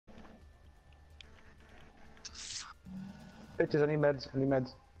Bitches, any meds, any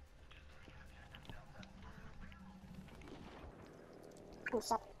meds. Oh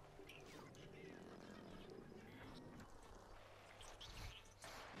shit.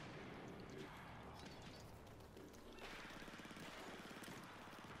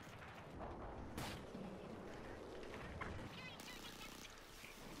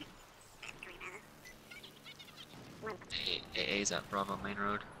 AA's at Bravo Main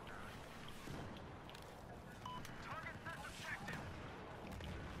Road.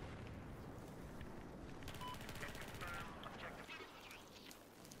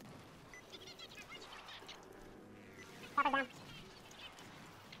 Cover down.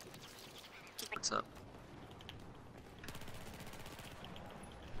 What's up?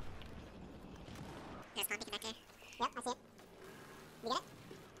 There's one back there. Yep, I see it. You get it?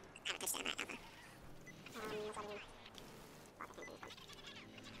 I haven't touched it, I'm not over. What's over here?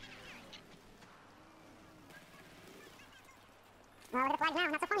 Well, look at the flag now,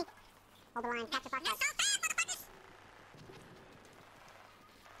 not so funny. Hold the line, capture flag. Not so fast, motherfuckers!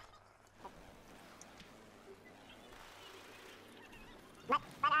 Let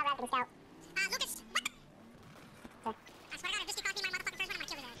our Raztix out. Lucas, what the? Okay. I swear to God, if this kid caught me, my motherfucking first one, I'm gonna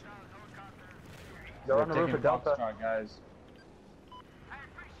kill his ass. They're on the roof of Delta. Guys. I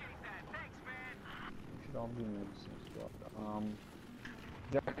appreciate that. Thanks, man. Should all be medicine.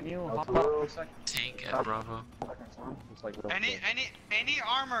 Jack, can you That's hop a up little- for a second? Tank at Bravo. Just like real Any quick.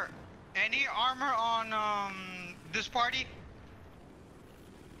 armor? Any armor on this party?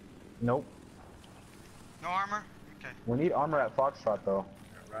 Nope. No armor? Okay. We need armor at Foxtrot though.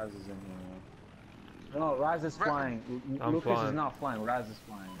 Raz is in here. No, Raz is flying. I'm Lucas flying. is not flying. Raz is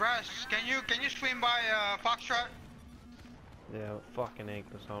flying. Raz, can you swing by Foxtrot? Yeah, fucking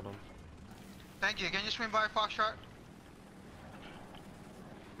ankles, hold on. Thank you. Can you swing by Foxtrot?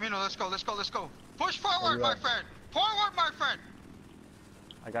 Mino, let's go. Push forward, my friend. Forward, my friend.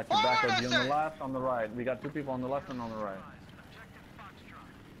 I got your back. Forward, Are you I on the say. left, on the right? We got two people on the left and on the right.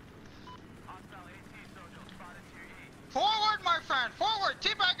 Forward, my friend. Forward.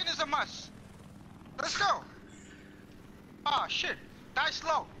 Teabagging is a must. Let's go. Ah, shit. Die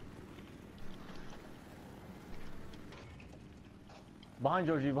slow. Behind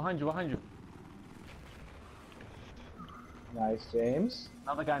you, OG, behind you. Nice, James.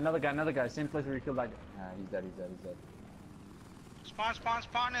 Another guy. Same place where you killed that guy. Nah, he's dead. Spawn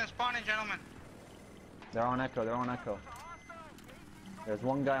in, gentlemen. They're on Echo. There's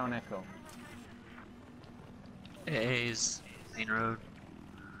one guy on Echo. AA's Main Road.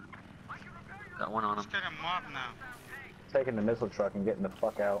 Got one on him. Let's get him up now. Taking the missile truck and getting the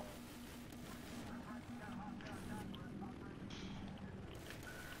fuck out.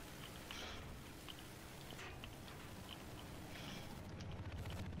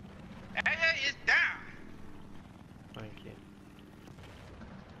 AA is down. Thank you.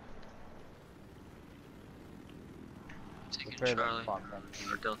 Taking Prepare that Charlie. spot,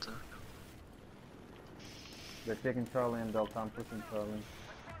 then. Or Delta. They're taking Charlie and Delta. I'm pushing Charlie.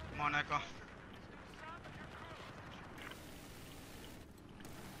 Come on, Echo.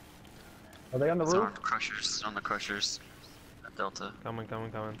 Are they on the It's roof? on Crushers. It's on the Crushers. At Delta. Coming.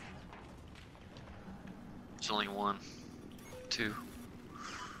 There's only one. Two.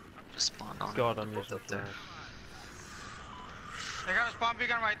 Just spawned on God, it. I'm using Up there. They got a spawn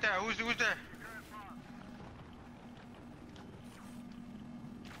beacon right there. Who's there?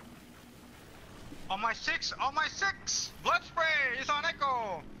 On my six! Blood spray is on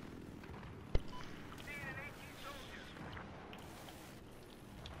Echo.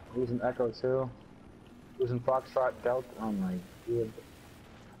 Losing Echo too. Losing Foxtrot, Delta. Oh my god.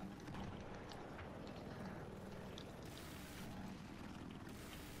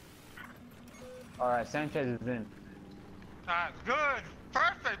 Alright, Sanchez is in. Good.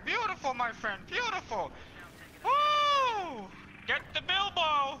 Perfect. Beautiful, my friend. Beautiful. Woo! Get the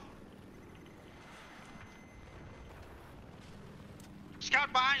Bilbo.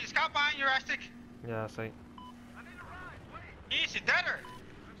 Scout behind you, Raztix. Yeah, I see. Easy, deader.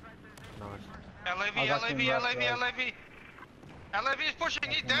 Nice. LAV, I got LAV, him left, LAV, right. LAV. LAV is pushing,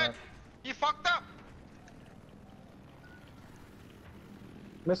 he's him dead. left. He fucked up.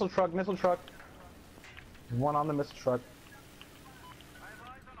 Missile truck. One on the missile truck.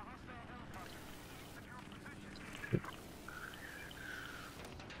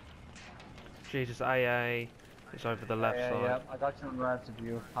 Jesus, AA is over the left side. Yeah, I got you on the right of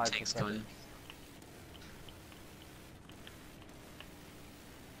you. Hide for a Tank's coming in. second.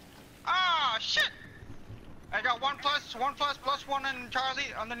 Ah, shit. I got one plus one in Charlie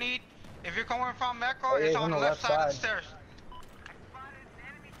underneath. If you're coming from Echo, Hey, it's he's on the left side of the side. stairs.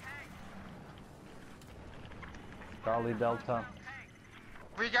 Charlie Delta.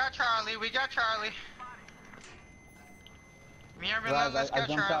 We got Charlie. We got Charlie. Me and Relentless I got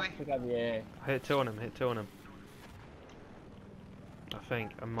jumped Charlie. out to pick up the AA. Hit two on him, hit two on him. I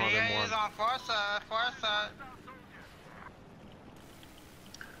think, I might have DA one. is on far side, far side.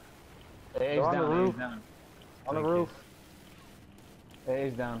 AA's on the down, roof. AA's down. On the Thank you. roof.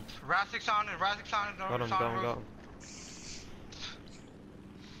 AA's down. Raztix on it, Raztix on it. Got him, on got him, roof. got him.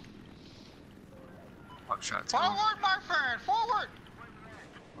 Pop shots going. Forward, my friend, forward.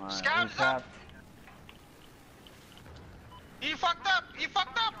 Alright, Scouts recap. up. He fucked up, he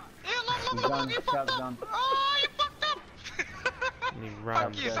fucked up. He He's look, done, he fucked Scout's up. done. Oh, he fucked up. And he ran.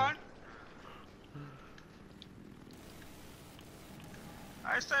 Fuck you, son.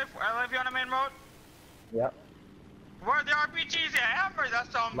 I say, I love you on the main road. Yep. Where the RPGs at? Hammer,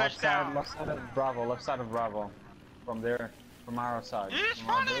 that's all bitch down. Left side of Bravo, left side of Bravo. From there, from our side. He's From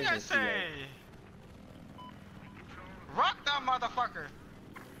our running, base, I you'll see it. say. Rock that motherfucker.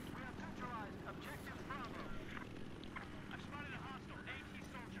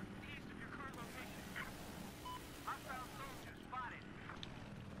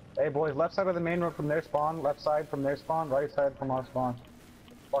 Hey boys, left side of the main road from their spawn, left side from their spawn, right side from our spawn.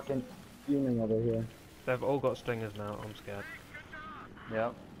 Fucking fuming over here. They've all got stingers now, I'm scared.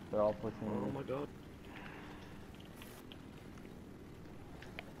 Yep, they're all pushing Oh you. my god.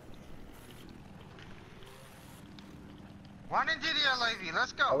 One into the LAV,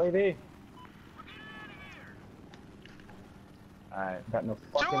 let's go. LAV. Alright. Got no Two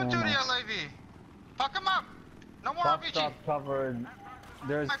fucking into the ammo. LAV. Fuck him up. No more Top RPG, stop covered.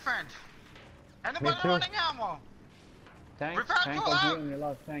 There's my friend. Anybody too. running ammo? tank, Repair tank tool on out. you on your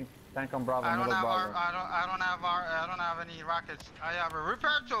left, tank. Tank on Bravo, I don't middle have Bravo. I don't have any rockets. I have a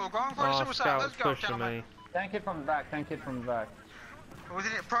repair tool going for Oh, suicide. Scout's Let's go, pushing gentlemen. me. Tank it from the back, tank it from the back. Was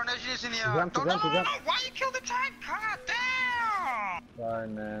it pronation is in the jumped, he no, jumped, he jumped. why you kill the tank? God damn! Sorry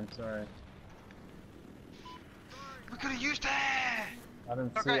man, sorry. We could have used that. I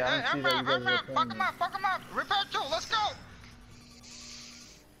didn't Okay, see, I hey, didn't see that you guys were fuck him up, fuck him up. Repair tool, let's go.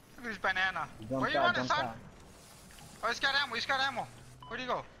 Look at this banana. Where you running, son? Oh, he's got ammo, he's got ammo. Where'd he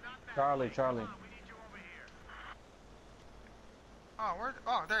go? Charlie. Oh, where?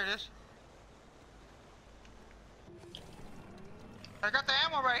 Oh, there it is. I got the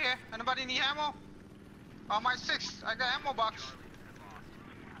ammo right here. Anybody need ammo? Oh, my 6. I got ammo box.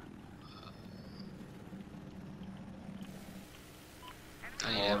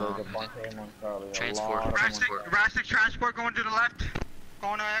 I need ammo. There's a bunch of ammo on Charlie. a Transport. lot of ammo. Transport. Raztix transport going to the left.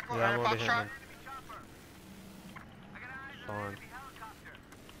 Going to Echo, Yeah, I'm already box shot. hitting Fine.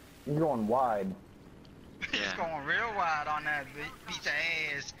 He's going wide. He's Yeah. going real wide on that piece of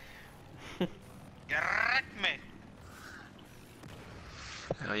ass. You wrecked me.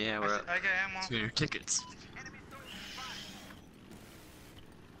 Oh yeah, we're up I got ammo. to your tickets.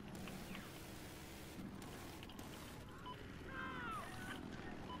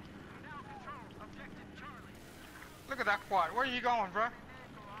 Look at that quad. Where are you going, bro?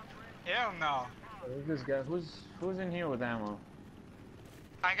 Hell no. Who's this guy? Who's in here with ammo?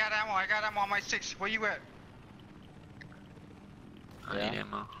 I got ammo on my 6. Where you at? I Yeah. need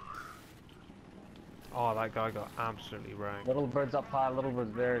ammo. Oh, that guy got absolutely ranked. Little bird's up high, little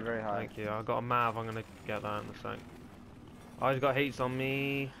bird's very, very high. Thank you. I got a Mav, I'm gonna get that in a sec. Oh, he's got heats on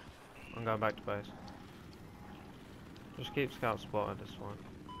me. I'm going back to base. Just keep scout spotted, it's fine.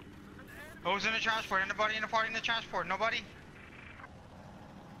 Who's in the transport? Anybody in the party in the transport? Nobody?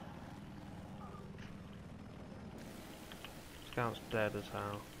 Scout's dead as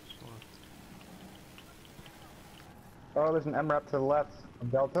hell. It's fine. Oh, there's an MRAP to the left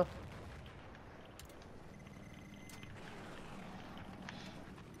of Delta.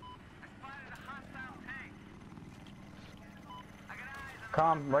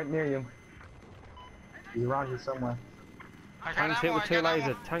 Com, right near you. He's around here somewhere. I got Tank's hit ammo, with I two got laser.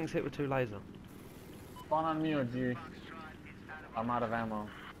 ammo. Tank's hit with two laser. Spawn on me or G? I'm out of ammo.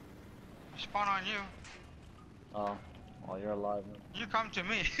 Spawn on you. Oh, well you're alive. Man. You come to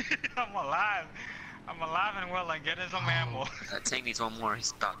me. I'm alive. I'm alive and well and getting some ammo. That tank needs one more.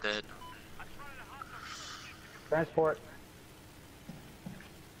 He's about dead. Transport.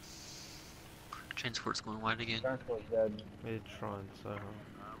 Transport's going wide again. Transport's dead. We're trying so hard.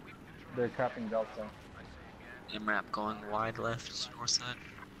 They're capping Delta. MRAP going wide left, north side.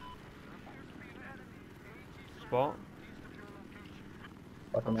 Spot?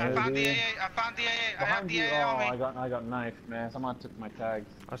 Fucking I found the AAV. AA. I found the AA. I have Behind the you. AA Oh, on me. I got knifed, man. Someone took my tags.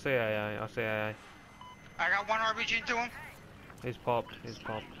 I see AA, I see AA. I got 1 RPG into him. He's popped, he's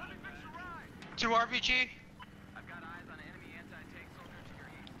popped. 2 RPG.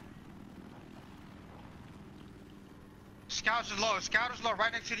 Scout is low,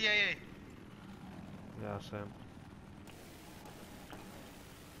 right next to the AA. Yeah, same.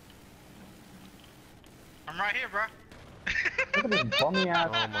 I'm right here, bro. Look at this bummy ass.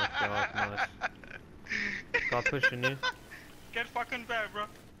 Oh my god, nice. Got pushing you. Get fucking bad, bro.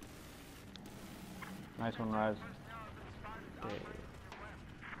 Nice one, Raz. Okay.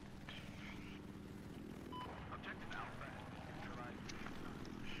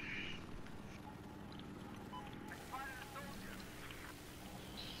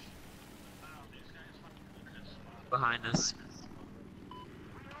 Behind us.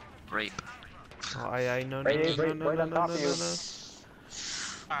 Rape. Oh, I no, no, Wait, no, wait, no, wait no, on no, top no, of no, you. no.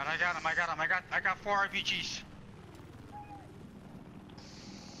 Alright, I got him. I got 4 RPGs.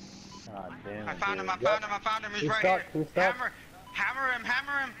 God damn I it, found him. He's He's right stuck, here. he's stuck. Hammer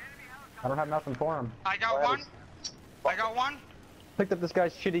him. I don't have nothing for him. I got one. Picked up this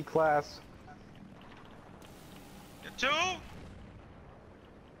guy's shitty class. Get 2.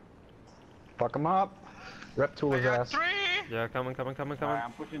 Fuck him up. Rep tool I his got ass. 3. Yeah, coming. Alright,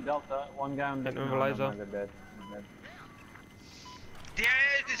 I'm pushing Delta. One guy on Hit him with no, a never laser. mind, they're dead. They're dead. DIA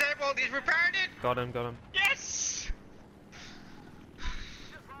is disabled. He's repaired it. Got him. Yes.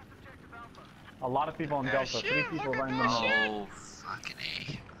 A lot of people on Yeah, Delta. shit, 3 people look at running that on. shit. Oh, fucking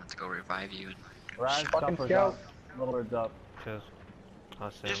A. Let's go revive you. Raz, Fucking Supper's scout. up. Miller's up. Cheers. I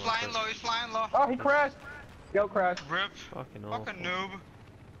see He's him. flying low. Oh, he crashed. Scout crashed. Rip. Fucking awful. Fucking noob.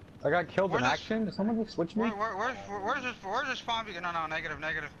 I got killed in Where's this- action. Did someone just switch me? Where's this spawn beacon? No, negative.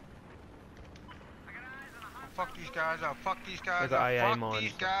 Fuck these guys up. There's an IA mine.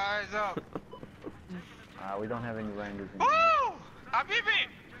 These guys up. We don't have any rangers in Woo! Habibi!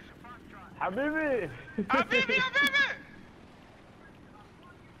 Habibi!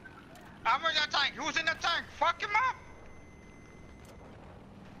 I'm in that tank. Who's in that tank? Fuck him up.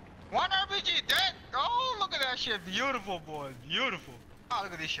 1 RPG dead. Oh, look at that shit. Beautiful, boy. Beautiful. Oh,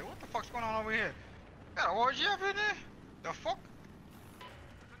 look at this shit. What the fuck's going on over here? Got an orgy up in there? The fuck?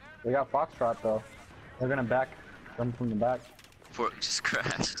 We got Foxtrot though. They're gonna back them from the back. Fork just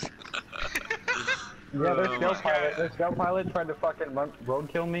crashed. Yeah, their Oh scout my pilot. God. Their scout pilot tried to fucking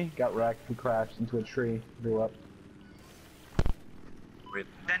roadkill me. Got wrecked. He crashed into a tree. Blew up. Rip.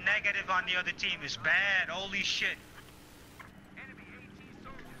 The negative on the other team is bad. Holy shit.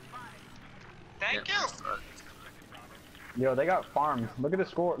 Thank you. Yo, they got farms. Look at the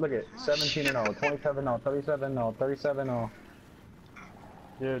score. Look at 17 and 0, 27 0, 37 0, 37 0.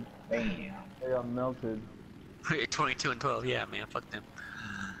 Dude, they got melted. 22 and 12. Yeah, man. Fuck them.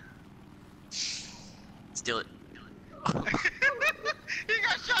 Steal it. He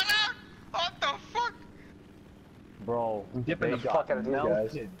got shot out. What the fuck? Bro, I'm dipping they the got fuck out of these guys.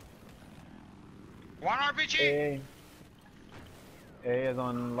 melted. 1 RPG. A is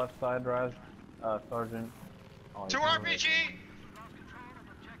on left side, Raz. Sergeant. Oh, 2 he's not RPG.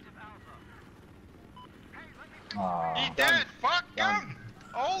 Aw. He dead. Fuck him.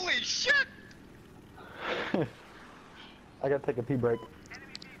 Holy shit. I gotta take a pee break.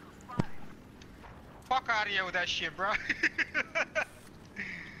 Fuck out of here with that shit, bro.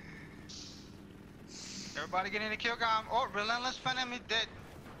 Everybody get in the kill cam. Oh, relentless enemy dead.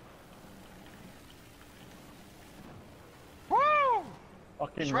 Woo!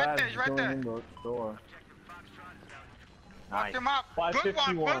 Fucking He's right Raz there, he's right going there. in the door. Fuck him up. Good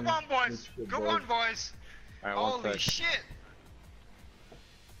one, 551. boys. Good Good one, boys. Alright, one Holy sec. shit.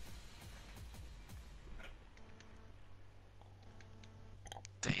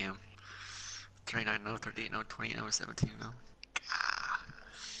 Damn. 39 0, 38 0, 20 0, 17 0.